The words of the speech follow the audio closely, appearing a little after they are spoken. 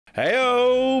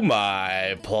Heyo,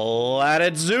 my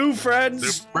Planet Zoo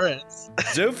friends!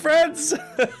 Zoo friends!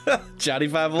 Johnny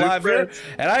 5 Alive here,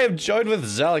 and I am joined with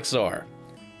Zelixor.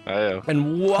 Heyo.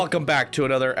 And welcome back to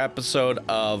another episode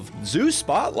of Zoo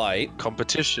Spotlight.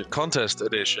 Contest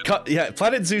edition.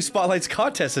 Planet Zoo Spotlight's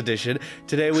Contest Edition.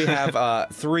 Today we have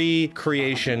 3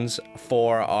 creations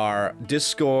for our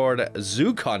Discord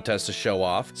Zoo Contest to show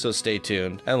off, so stay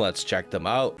tuned and let's check them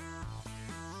out.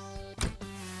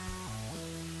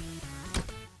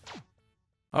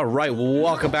 All right,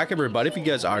 welcome back, everybody. If you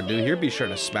guys are new here, be sure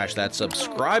to smash that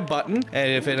subscribe button.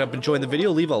 And if you end up enjoying the video,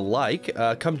 leave a like.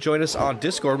 Come join us on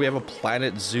Discord. We have a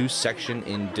Planet Zoo section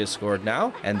in Discord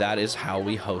now, and that is how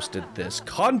we hosted this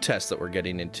contest that we're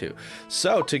getting into.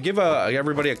 So to give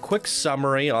everybody a quick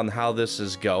summary on how this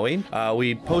is going,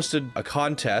 we posted a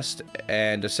contest,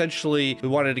 and essentially we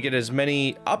wanted to get as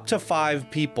many, up to 5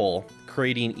 people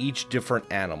creating each different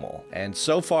animal. And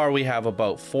so far we have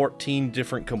about 14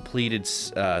 different completed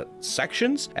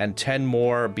sections and 10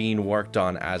 more being worked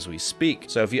on as we speak.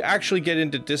 So if you actually get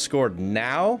into Discord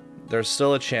now, there's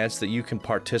still a chance that you can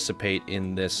participate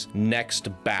in this next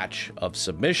batch of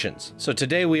submissions. So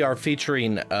today we are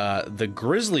featuring the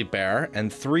Grizzly Bear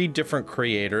and 3 different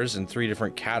creators in 3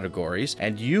 different categories.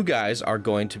 And you guys are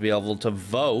going to be able to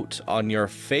vote on your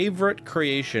favorite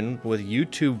creation with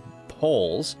YouTube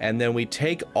polls, and then we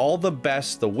take all the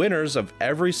winners of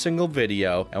every single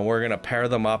video, and we're gonna pair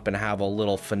them up and have a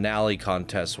little finale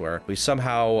contest where we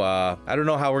somehow I don't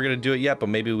know how we're gonna do it yet, but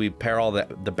maybe we pair all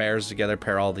the bears together,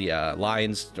 pair all the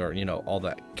lions, or you know, all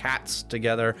the cats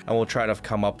together, and we'll try to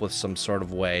come up with some sort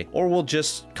of way, or we'll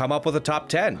just come up with a top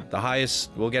 10. The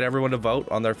highest, we'll get everyone to vote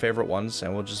on their favorite ones,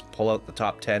 and we'll just pull out the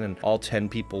top 10, and all 10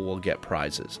 people will get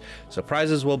prizes. So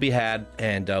prizes will be had,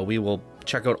 and we will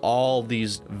check out all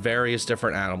these various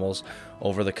different animals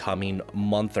over the coming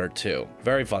month or 2.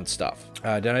 Very fun stuff.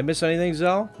 Did I miss anything,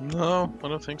 Zell? No, I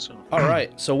don't think so. All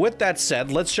right, so with that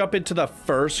said, let's jump into the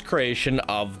first creation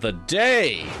of the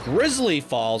day. Grizzly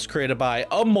Falls, created by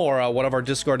Amora, one of our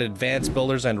Discord advanced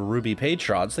builders and Ruby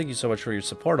patrons. Thank you so much for your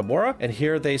support, Amora. And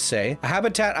here they say, a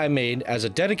habitat I made as a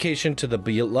dedication to the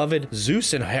beloved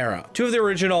Zeus and Hera, 2 of the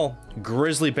original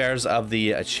grizzly bears of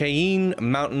the Cheyenne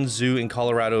Mountain Zoo in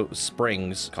Colorado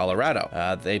Springs,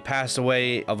 Colorado. They passed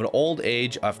away of an old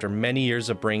age after many years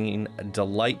of bringing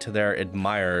delight to their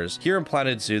admirers. Here in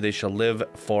Planet Zoo, they shall live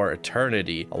for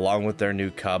eternity, along with their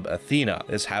new cub, Athena.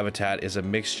 This habitat is a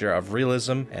mixture of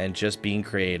realism and just being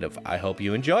creative. I hope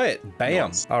you enjoy it. Bam.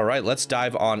 Nice. All right, let's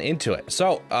dive on into it.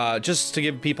 So, just to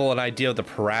give people an idea of the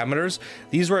parameters,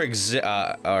 these were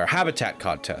habitat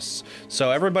contests.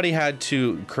 So everybody had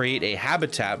to create a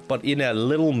habitat, but in a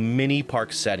little mini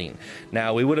park setting.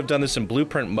 Now, we would have done this in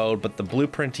blueprint mode, but the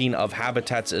blueprinting of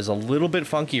habitats is a little bit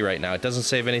funky right now. It doesn't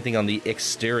save anything on the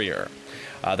exterior.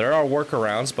 There are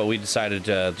workarounds, but we decided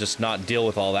to just not deal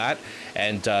with all that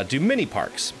and do mini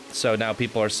parks. So now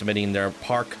people are submitting their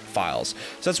park files.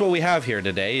 So that's what we have here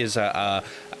today, is a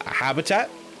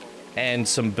habitat and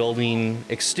some building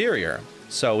exterior.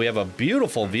 So we have a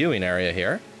beautiful viewing area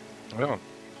here. Yeah.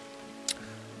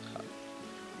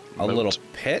 A little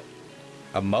pit,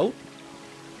 a moat.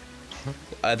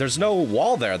 There's no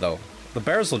wall there, though. The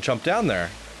bears will jump down there.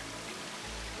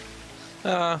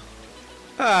 They'll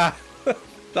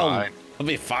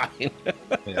be fine.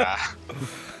 Yeah.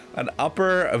 An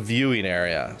upper viewing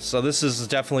area. So this is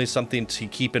definitely something to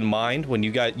keep in mind when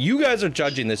you guys are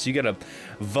judging this. You gotta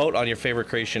vote on your favorite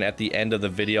creation at the end of the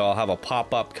video. I'll have a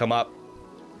pop-up come up,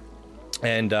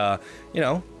 and you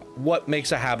know, what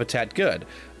makes a habitat good?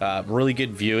 Really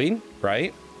good viewing,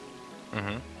 right?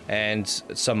 Mm-hmm. And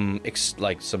some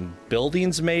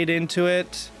buildings made into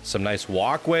it, some nice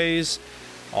walkways,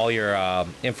 all your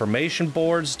information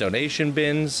boards, donation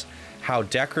bins. How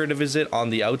decorative is it on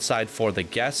the outside for the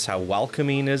guests? How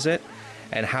welcoming is it?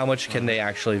 And how much can they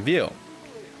actually view,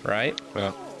 right?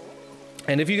 Yeah.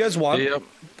 And if you guys want,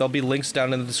 there'll be links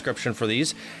down in the description for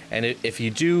these. And if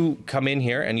you do come in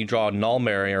here and you draw a null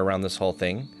area around this whole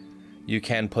thing, you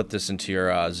can put this into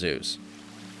your zoos.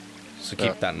 So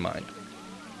keep that in mind.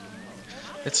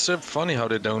 It's so funny how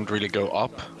they don't really go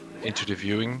up into the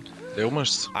viewing. They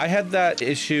almost... I had that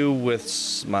issue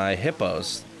with my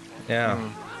hippos. Yeah.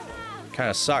 Kind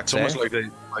of sucks, It's almost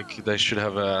like they should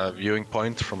have a viewing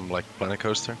point from like Planet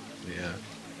Coaster. Yeah.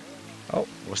 Oh.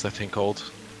 What's that thing called?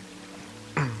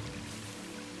 The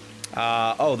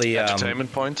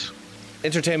entertainment point.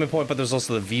 Entertainment point, but there's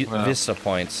also the Vista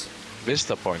points.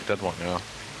 Vista point, that one, yeah.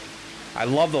 I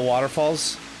love the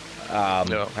waterfalls.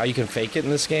 How you can fake it in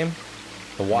this game.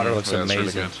 The water looks amazing.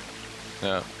 It's really good.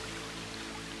 Yeah.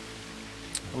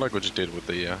 I like what you did with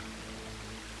the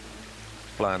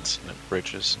plants and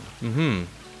bridges.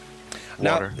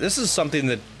 Now, this is something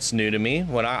that's new to me.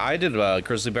 When I did a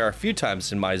grizzly bear a few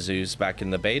times in my zoos back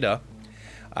in the beta,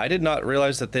 I did not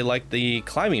realize that they liked the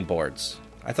climbing boards.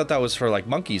 I thought that was for like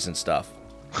monkeys and stuff.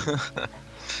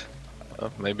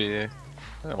 Maybe, yeah,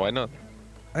 why not?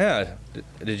 Yeah,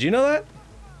 did you know that?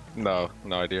 No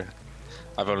idea.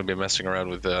 I've only been messing around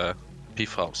with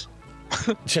peafowls.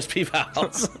 Just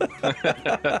peafowls.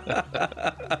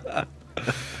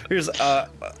 Here's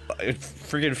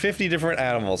freaking 50 different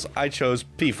animals. I chose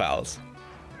peafowls.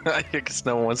 I guess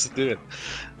no one wants to do it.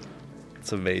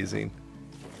 It's amazing.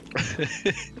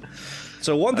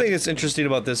 So one thing that's interesting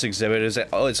about this exhibit is that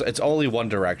it's only one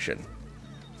direction.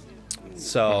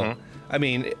 So I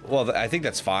mean, well, I think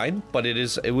that's fine, but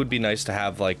it would be nice to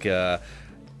have like it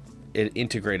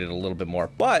integrated a little bit more.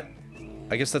 But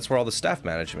I guess that's where all the staff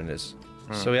management is.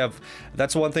 So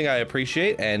that's one thing I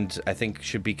appreciate and I think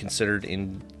should be considered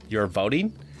in your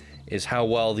voting is how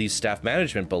well these staff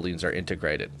management buildings are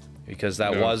integrated. Because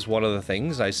that was one of the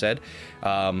things I said,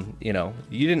 you know,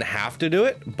 you didn't have to do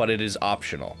it, but it is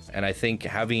optional. And I think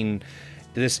having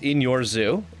this in your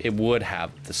zoo, it would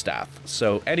have the staff.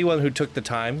 So anyone who took the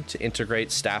time to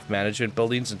integrate staff management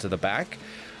buildings into the back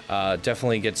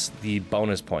definitely gets the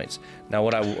bonus points. Now,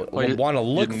 what I want to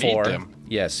look for,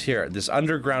 yes, here, this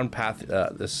underground path,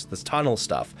 this tunnel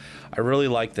stuff. I really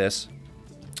like this.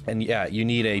 And yeah, you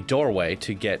need a doorway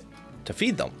to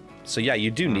feed them. So yeah,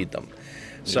 you do need them.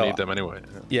 You need them anyway.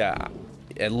 Yeah,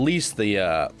 at least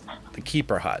the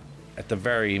keeper hut at the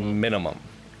very minimum,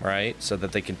 right? So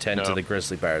that they can tend to the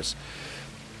grizzly bears.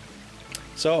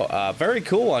 So very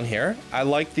cool on here. I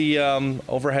like the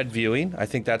overhead viewing. I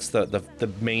think that's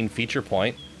the main feature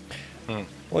point.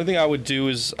 Only thing I would do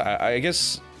is I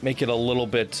guess make it a little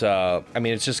bit. I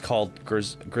mean, it's just called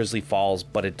Grizzly Falls,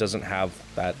 but it doesn't have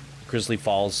that Grizzly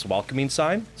Falls welcoming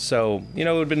sign. So, you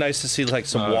know, it would be nice to see like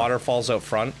some waterfalls out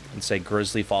front and say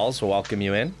Grizzly Falls will welcome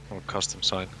you in. Or custom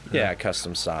sign. Yeah,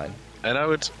 custom sign. And I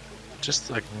would,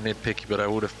 just like nitpicky, but I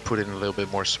would have put in a little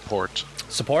bit more support.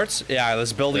 Supports? Yeah,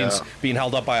 this building's being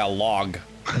held up by a log.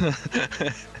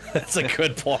 That's a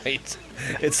good point.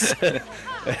 It's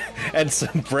and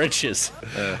some bridges.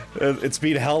 It's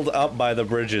being held up by the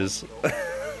bridges.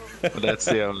 But that's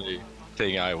the only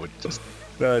thing I would just...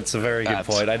 No, it's a very good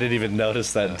point. I didn't even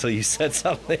notice that until you said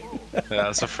something. Yeah,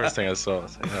 that's the first thing I saw.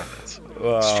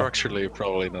 Structurally,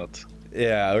 probably not.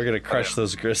 Yeah, we're gonna crush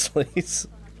those grizzlies.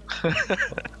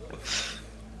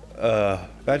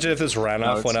 Imagine if this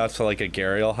runoff went out to like a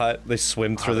gharial hut. They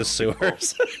swim through the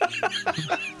sewers.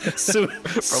 Sewer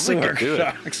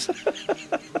sharks.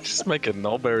 Just make a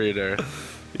null barrier there.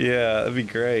 Yeah, that'd be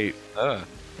great.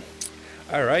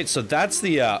 All right, so that's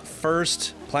the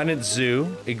first Planet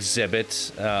Zoo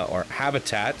exhibit or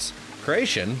habitat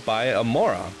creation by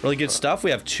Amora. Really good stuff.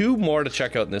 We have 2 more to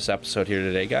check out in this episode here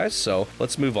today, guys. So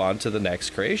let's move on to the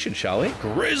next creation, shall we?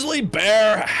 Grizzly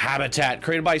Bear Habitat,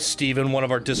 created by Steven, one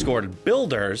of our Discord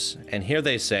builders. And here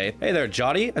they say, hey there,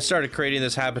 Jotty. I started creating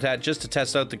this habitat just to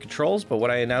test out the controls, but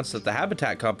when I announced that the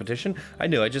habitat competition, I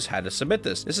knew I just had to submit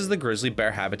this. This is the Grizzly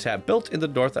Bear Habitat built in the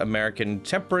North American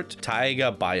temperate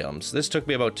taiga biomes. This took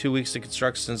me about 2 weeks to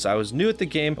construct since I was new at the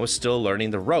game and was still learning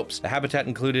the ropes. The habitat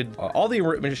included all the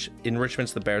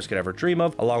enrichments the bears could ever dream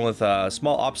of, along with a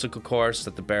small obstacle course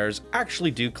that the bears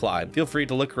actually do climb. Feel free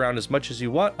to look around as much as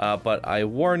you want, but I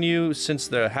warn you, since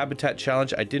the habitat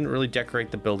challenge, I didn't really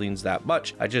decorate the buildings that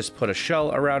much. I just put a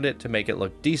shell around it to make it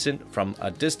look decent from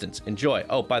a distance. Enjoy.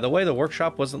 Oh, by the way, the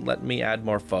workshop wasn't letting me add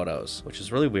more photos, which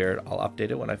is really weird. I'll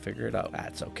update it when I figure it out.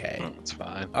 That's okay. That's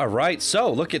fine. All right,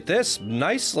 so look at this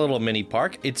nice little mini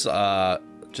park. It's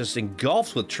just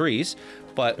engulfed with trees,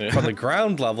 but from the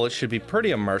ground level, it should be pretty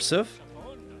immersive.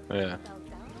 Yeah.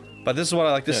 But this is what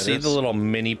I like to see, the little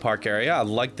mini park area. I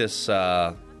like this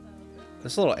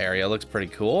this little area. Looks pretty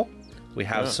cool. We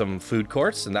have some food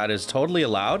courts, and that is totally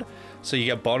allowed. So you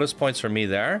get bonus points for me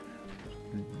there.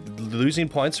 Losing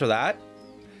points for that.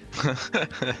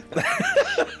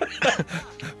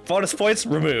 Bonus points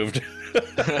removed.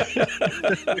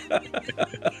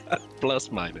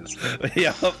 Plus minus.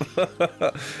 Yep.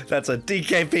 That's a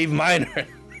DKP minor.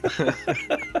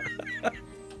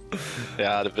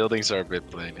 Yeah, the buildings are a bit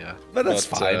plain, yeah. But that's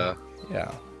fine.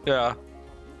 Yeah. Yeah.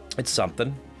 It's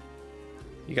something.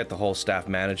 You got the whole staff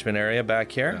management area back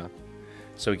here. Yeah.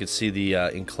 So we could see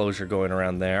the enclosure going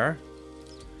around there.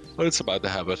 Well, it's about the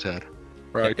habitat,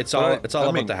 right? It's all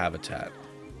about the habitat.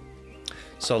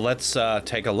 So let's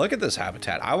take a look at this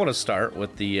habitat. I want to start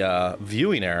with the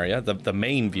viewing area, the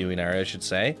main viewing area, I should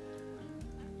say.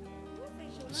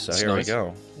 So here we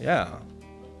go. Yeah.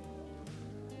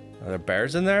 Are there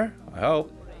bears in there? I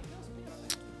hope.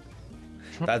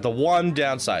 The one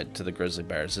downside to the grizzly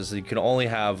bears is that you can only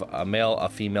have a male, a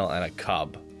female, and a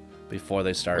cub before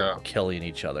they start killing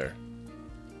each other.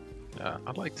 Yeah,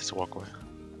 I like this walkway.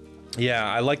 Yeah,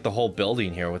 I like the whole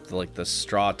building here with like the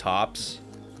straw tops.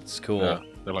 It's cool. Yeah,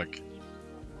 they're like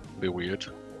a bit weird.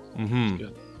 Mm-hmm.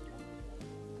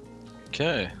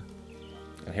 Okay.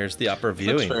 And here's the upper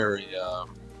viewing. That's very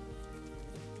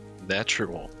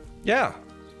natural. Yeah,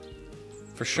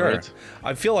 for sure. Right.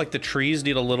 I feel like the trees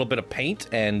need a little bit of paint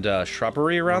and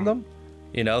shrubbery around them.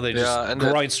 You know, they just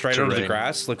grind straight under the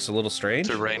grass. Looks a little strange.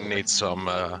 The terrain needs some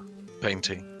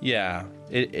painting. Yeah,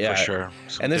 for sure.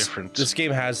 And this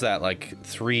game has that like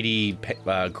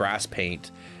 3D grass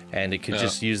paint, and it could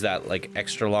just use that like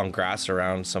extra long grass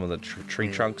around some of the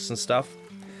tree trunks and stuff.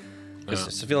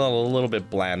 It's feeling a little bit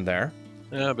bland there.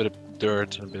 Yeah, a bit of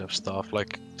dirt and a bit of stuff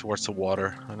like towards the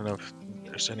water. I don't know if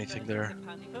there's anything there.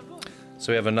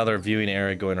 So we have another viewing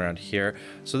area going around here.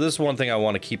 So this is one thing I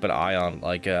want to keep an eye on,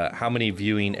 like how many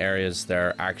viewing areas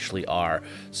there actually are.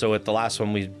 So at the last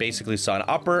one, we basically saw an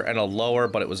upper and a lower,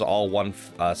 but it was all one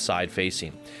side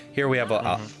facing. Here we have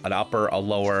an upper, a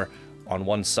lower on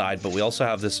one side, but we also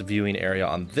have this viewing area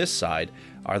on this side.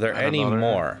 Are there any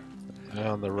more?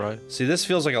 Yeah, on the right. See, this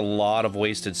feels like a lot of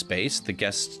wasted space. The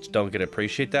guests don't get to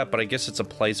appreciate that, but I guess it's a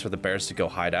place for the bears to go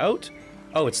hide out.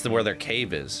 Oh, it's where their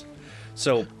cave is.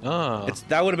 So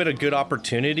that would have been a good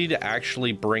opportunity to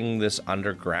actually bring this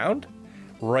underground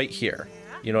right here.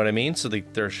 You know what I mean? So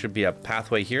there should be a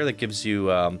pathway here that gives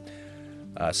you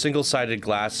single-sided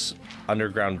glass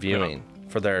underground viewing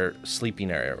for their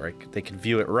sleeping area. Right? They could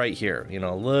view it right here. You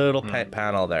know, a little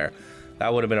panel there.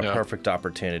 That would have been a perfect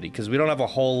opportunity because we don't have a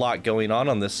whole lot going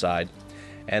on this side.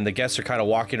 And the guests are kind of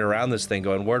walking around this thing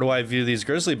going, where do I view these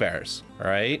grizzly bears? All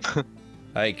right?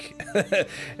 Like,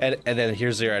 and then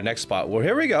here's our next spot. Well,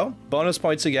 here we go. Bonus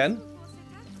points again.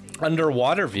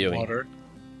 Underwater viewing. Water.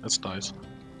 That's nice.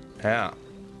 Yeah.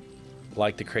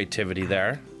 Like the creativity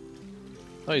there.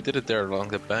 Oh, you did it there along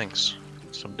the banks.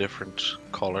 Some different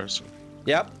colors.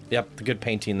 Yep. The good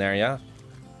painting there, yeah.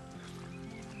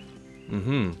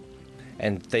 Mm-hmm.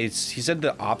 And he said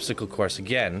the obstacle course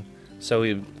again. So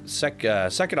we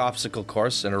second obstacle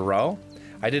course in a row.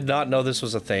 I did not know this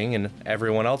was a thing, and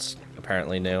everyone else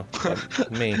apparently knew.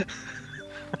 Me.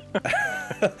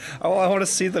 I want to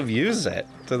see them use it.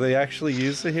 Do they actually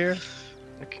use it here?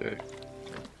 Okay.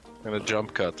 And a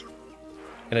jump cut.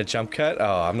 In a jump cut?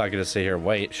 Oh, I'm not going to sit here and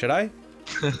wait. Should I?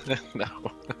 No.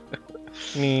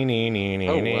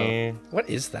 Wow. What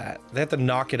is that? They have to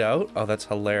knock it out? Oh, that's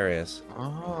hilarious.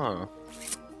 Oh.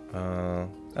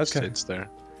 Okay. It's there.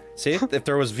 See, if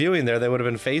there was viewing there, they would have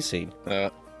been facing.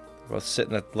 Both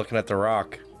sitting looking at the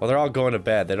rock. Well, they're all going to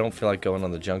bed. They don't feel like going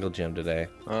on the jungle gym today.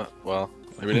 Well,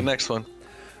 maybe the next one.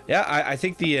 Yeah, I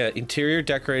think the interior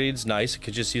decorating's nice. It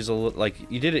could just use a little,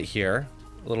 like you did it here,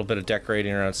 a little bit of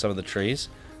decorating around some of the trees.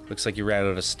 Looks like you ran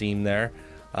out of steam there.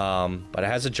 But it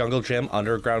has a jungle gym,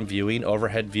 underground viewing,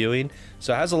 overhead viewing.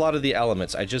 So it has a lot of the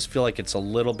elements. I just feel like it's a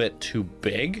little bit too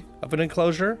big of an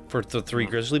enclosure for the 3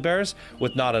 grizzly bears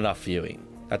with not enough viewing.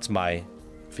 That's my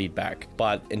feedback.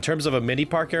 But in terms of a mini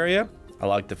park area, I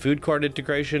like the food court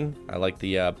integration. I like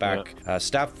the back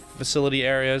staff facility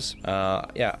areas.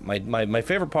 Yeah, my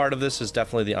favorite part of this is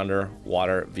definitely the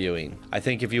underwater viewing. I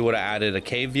think if you would have added a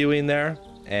cave viewing there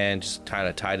and just kind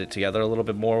of tied it together a little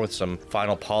bit more with some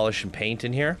final polish and paint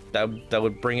in here, that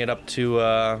would bring it up to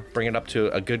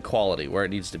a good quality where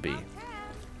it needs to be.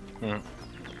 They're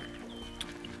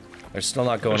still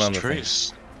not going on the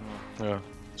trees. Yeah,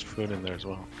 there's food in there as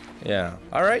well. Yeah.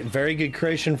 All right. Very good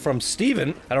creation from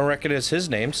Steven. I don't recognize his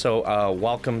name, so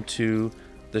welcome to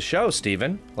the show,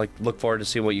 Steven. Look forward to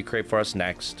see what you create for us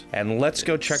next. And let's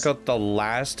go check out the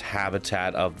last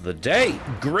habitat of the day.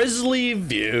 Grizzly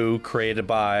View, created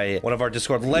by one of our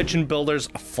Discord legend builders,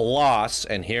 Floss.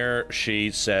 And here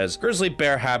she says, grizzly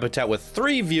bear habitat with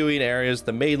 3 viewing areas,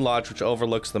 the main lodge, which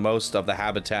overlooks the most of the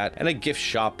habitat, and a gift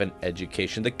shop and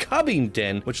education. The cubbing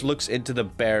den, which looks into the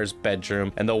bear's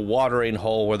bedroom, and the watering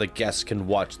hole where the guests can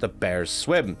watch the bears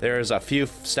swim. There's a few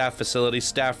staff facilities,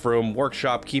 staff room,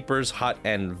 workshop, keepers, hut,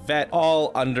 and vet,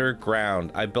 all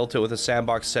underground. I built it with a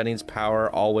sandbox settings,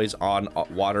 power always on,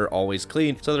 water always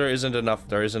clean, so there isn't enough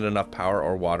power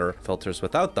or water filters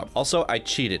without them. Also, I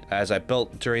cheated as I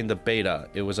built during the beta.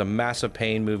 It was a massive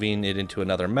pain moving it into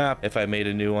another map. If I made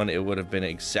a new one, it would have been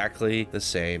exactly the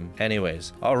same.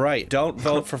 Anyways, all right, don't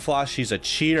vote for Floss. She's a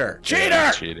cheater. Cheater!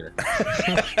 Yeah, cheater.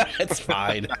 It's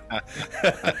fine.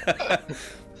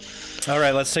 All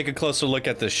right, let's take a closer look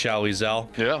at this, shall we, Zell?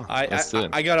 Yeah,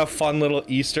 I got a fun little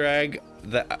Easter egg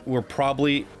that we're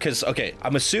probably, because okay,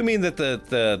 I'm assuming that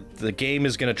the game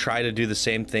is going to try to do the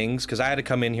same things, because I had to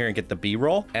come in here and get the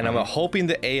B-roll, and I'm hoping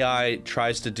the AI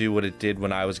tries to do what it did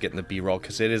when I was getting the B-roll,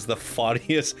 because it is the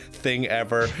funniest thing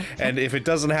ever. And if it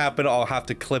doesn't happen, I'll have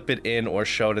to clip it in or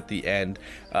show it at the end.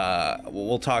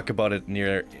 We'll talk about it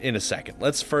in a second.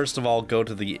 Let's first of all go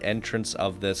to the entrance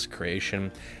of this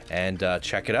creation and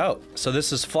check it out. So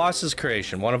this is Floss's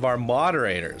creation, one of our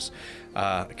moderators.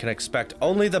 Can expect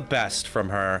only the best from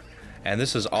her, and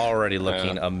this is already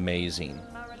looking amazing.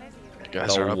 You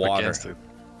guys are up against it.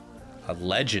 A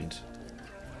legend.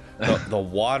 The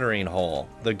watering hole,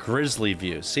 the Grizzly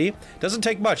view. See, doesn't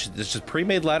take much. It's just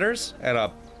pre-made letters and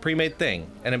a pre-made thing,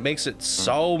 and it makes it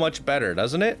so much better,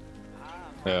 doesn't it?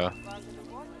 Yeah.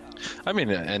 I mean,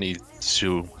 any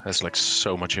zoo has like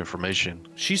so much information.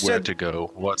 She where said to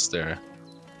go, what's there.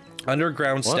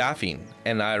 Underground staffing,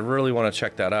 and I really want to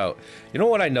check that out. You know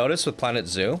what I noticed with Planet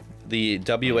Zoo? The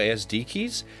WASD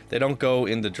keys, they don't go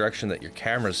in the direction that your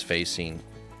camera's facing.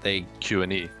 They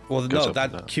Q&E. Well, no,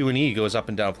 that Q&E goes up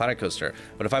and down Planet Coaster.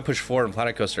 But if I push forward in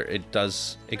Planet Coaster, it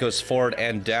goes forward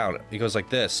and down. It goes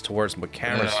like this towards my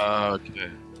camera's.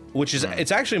 Okay. Which is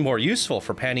it's actually more useful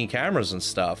for panning cameras and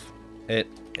stuff.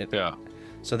 Yeah.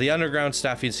 So the underground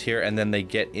staffies here, and then they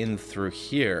get in through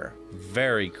here.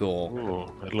 Very cool.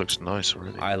 Ooh, it looks nice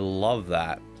already. I love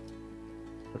that.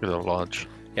 Look at the lodge.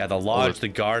 Yeah, the lodge, the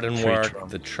garden work, trunk.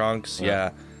 the trunks.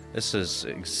 Yeah, this is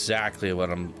exactly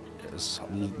what I'm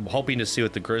hoping to see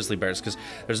with the grizzly bears, because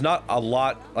there's not a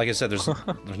lot. Like I said, there's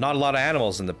not a lot of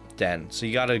animals in the den, so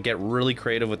you got to get really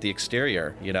creative with the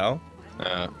exterior, you know.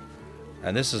 Yeah.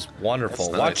 And this is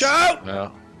wonderful. Nice. Watch out! Yeah.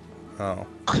 Oh.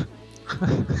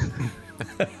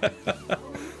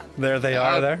 There they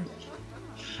are. There.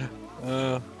 Look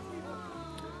at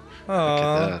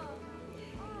Oh, that.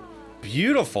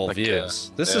 beautiful Like,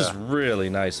 views. This is really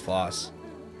nice, Floss.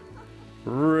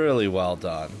 Really well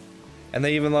done. And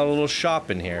they even let a little shop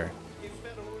in here.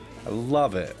 I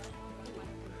love it.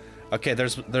 Okay,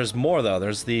 there's more though.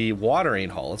 There's the watering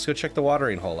hole. Let's go check the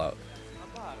watering hole out.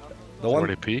 The one.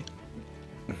 40p?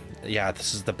 Yeah,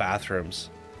 this is the bathrooms.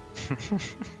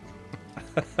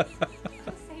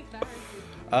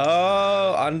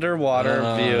 Oh,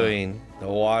 underwater viewing. The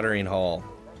watering hole.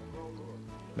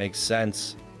 Makes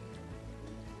sense.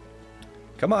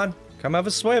 Come on, come have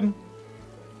a swim.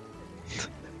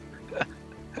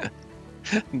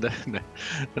 They're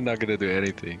not gonna do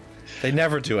anything. They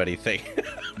never do anything.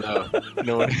 No,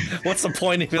 no one. What's the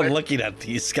point of even looking at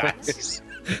these guys?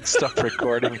 Stop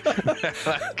recording.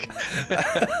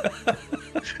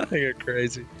 They get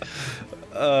crazy.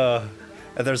 And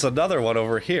there's another one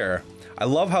over here. I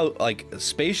love how like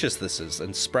spacious this is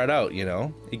and spread out, you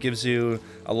know? It gives you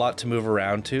a lot to move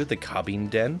around to. The cubbing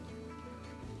den.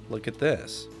 Look at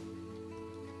this.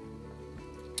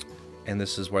 And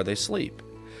this is where they sleep.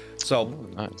 So,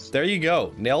 Nice. there you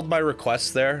go. Nailed my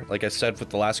request there. Like I said with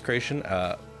the last creation,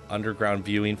 underground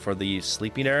viewing for the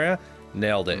sleeping area,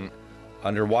 nailed it.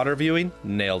 Underwater viewing,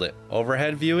 nailed it.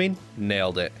 Overhead viewing,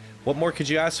 nailed it. What more could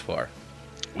you ask for?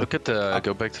 Look at the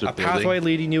go back to the A building. pathway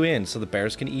leading you in so the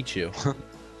bears can eat you.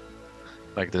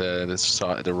 Like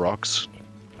the rocks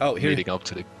Oh, here. leading up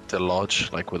to the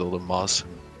lodge, like with all the moss.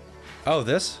 Oh,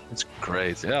 this? It's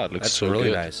great. Yeah, it looks That's so really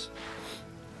good. nice.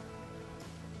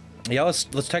 Yeah, let's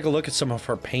take a look at some of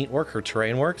her paint work, her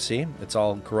terrain work. See, it's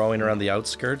all growing around the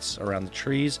outskirts, around the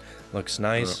trees. Looks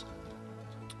nice.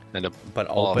 And the But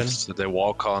open. paths that they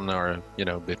walk on are, you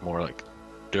know, a bit more like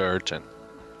dirt and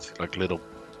like little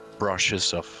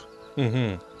brushes of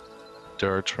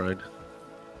dirt, right?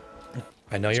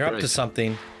 I know you're up to great.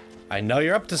 something. I know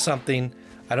you're up to something.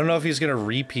 I don't know if he's gonna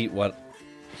repeat what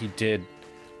he did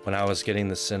when I was getting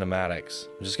the cinematics.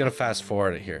 I'm just gonna fast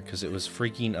forward it here because it was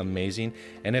freaking amazing.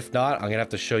 And if not, I'm gonna have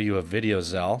to show you a video,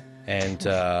 Zell, and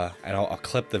I'll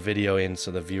clip the video in so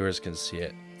the viewers can see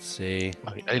it. See?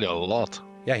 I ate a lot.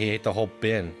 Yeah, he ate the whole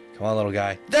bin. Come on, little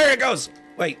guy. There it goes.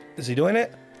 Wait, is he doing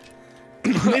it?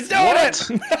 He's doing it.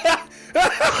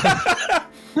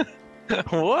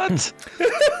 What?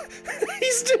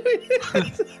 He's doing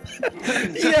it.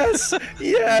 Yes,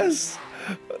 yes.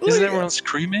 Isn't everyone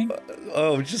screaming?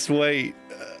 Oh, just wait.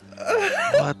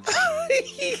 What?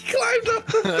 He climbed up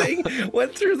the thing,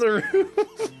 went through the roof.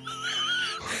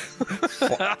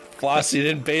 Flossie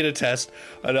didn't beta test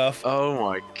enough. Oh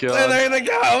my And god. there they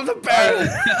go, the bear.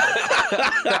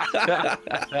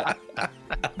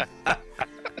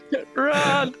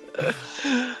 Run!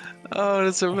 Oh,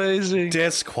 that's amazing.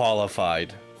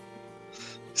 Disqualified.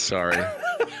 Sorry.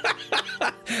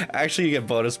 Actually, you get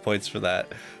bonus points for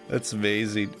that. That's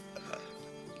amazing.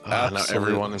 Now Absolute-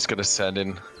 everyone is gonna send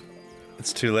in,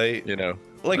 It's too late. you know,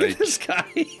 Look Right. at this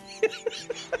guy.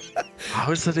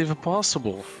 How is that even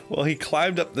possible? Well, he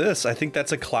climbed up this. I think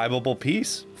that's a climbable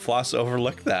piece. Floss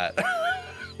overlooked that.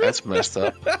 That's messed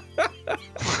up.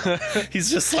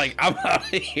 He's just like, I'm out of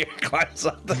here. Climbs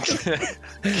up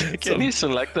the... Can you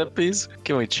select that piece?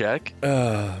 Can we check?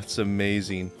 It's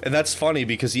amazing. And that's funny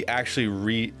because he actually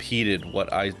repeated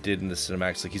what I did in the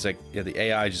cinematics. Like, he's like, yeah, the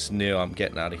AI just knew I'm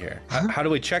getting out of here. How do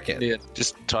we check it? Yeah,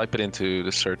 just type it into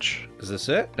the search. Is this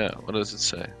it? Yeah, what does it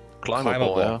say?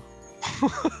 Climbable. Yeah.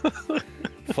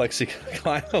 Flexi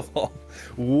climbable.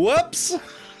 Whoops.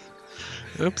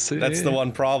 Oopsie. That's the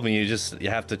one problem. You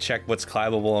have to check what's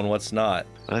climbable and what's not.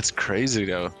 That's crazy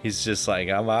though. He's just like,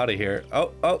 I'm out of here.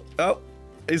 Oh.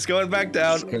 He's going back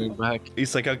down. He's going back.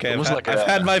 He's like, okay, Almost like I've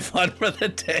had my fun for the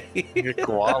day. A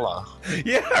koala.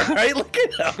 Yeah, right? Look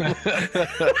at him.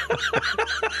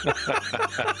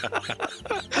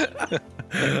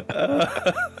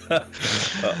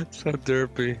 So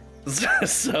derpy.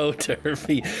 So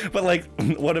derpy. But like,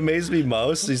 what amazed me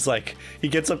most, he's like, he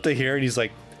gets up to here and he's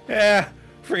like,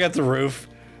 forget the roof.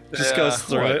 Just goes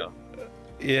through it.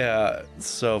 Yeah, it's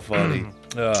so funny.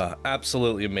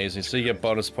 Absolutely amazing. So you get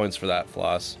bonus points for that,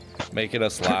 Floss. Making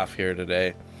us laugh here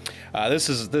today. This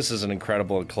is an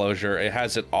incredible enclosure. It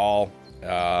has it all.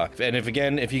 And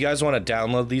if you guys want to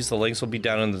download these, the links will be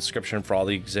down in the description for all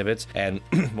the exhibits. And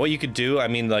what you could do, I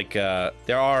mean, like,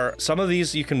 there are some of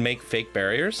these you can make fake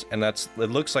barriers, and it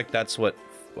looks like that's what.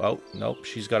 Oh, nope,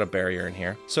 she's got a barrier in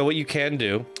here. So what you can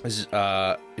do is,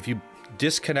 if you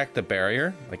disconnect the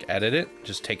barrier, like edit it,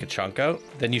 just take a chunk out,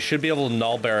 then you should be able to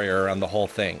null barrier around the whole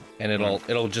thing, and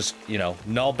it'll just, you know,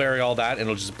 null barrier all that, and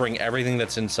it'll just bring everything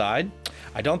that's inside.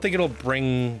 I don't think it'll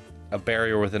bring a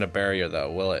barrier within a barrier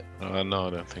though, will it? No, I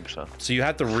don't think so. So you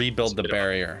have to rebuild the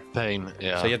barrier. Pain,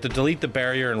 yeah. So you have to delete the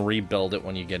barrier and rebuild it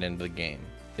when you get into the game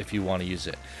if you want to use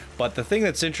it. But the thing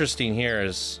that's interesting here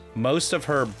is most of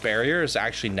her barrier is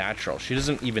actually natural. She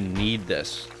doesn't even need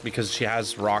this because she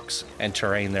has rocks and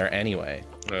terrain there anyway.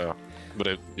 Yeah, but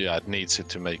it needs it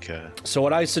to make a... So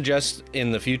what I suggest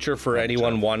in the future for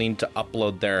anyone wanting to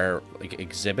upload their like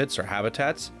exhibits or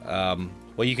habitats,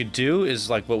 what you could do is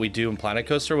like what we do in Planet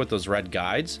Coaster with those red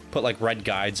guides. Put like red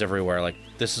guides everywhere. Like,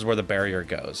 this is where the barrier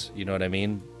goes. You know what I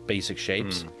mean? Basic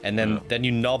shapes. And then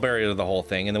you null barrier the whole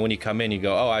thing. And then when you come in, you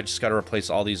go, oh, I just got to replace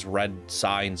all these red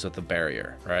signs with the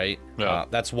barrier, right? Yeah.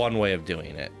 That's one way of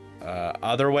doing it.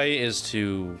 Other way is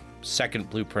to second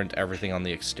blueprint everything on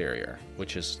the exterior,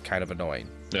 which is kind of annoying.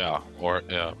 Yeah,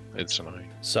 it's annoying.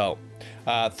 So,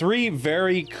 3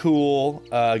 very cool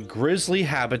Grizzly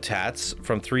habitats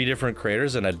from 3 different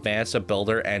creators, an advanced, a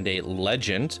builder, and a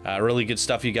legend. Really good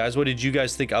stuff, you guys. What did you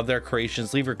guys think of their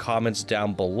creations? Leave your comments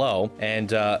down below. And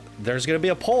there's going to be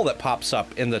a poll that pops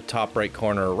up in the top right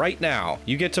corner right now.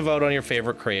 You get to vote on your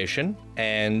favorite creation,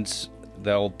 and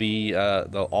they'll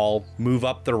all move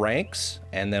up the ranks,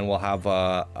 and then we'll have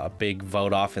a big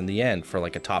vote off in the end for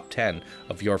like a top 10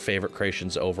 of your favorite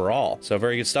creations overall. So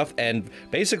very good stuff. And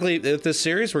basically with this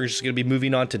series, we're just going to be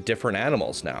moving on to different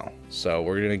animals now. So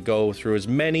we're going to go through as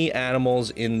many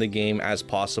animals in the game as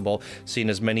possible, seeing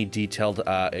as many detailed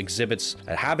exhibits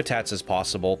and habitats as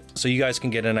possible, so you guys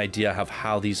can get an idea of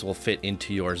how these will fit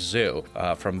into your zoo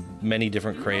from many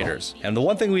different creators. And the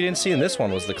one thing we didn't see in this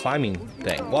one was the climbing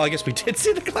thing. Well, I guess we did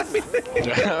see the climbing thing.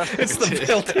 It's the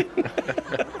building.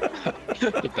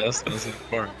 The best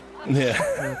doesn't work. Yeah.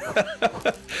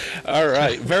 All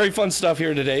right. Very fun stuff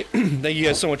here today. Thank you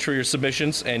guys so much for your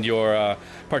submissions and your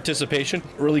participation.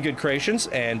 Really good creations.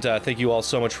 And thank you all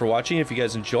so much for watching. If you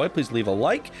guys enjoy, please leave a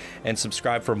like and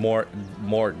subscribe for more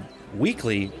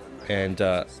weekly and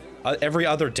every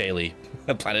other daily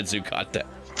Planet Zoo content.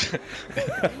 All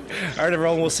right,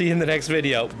 everyone. We'll see you in the next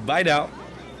video. Bye now.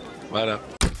 Bye now.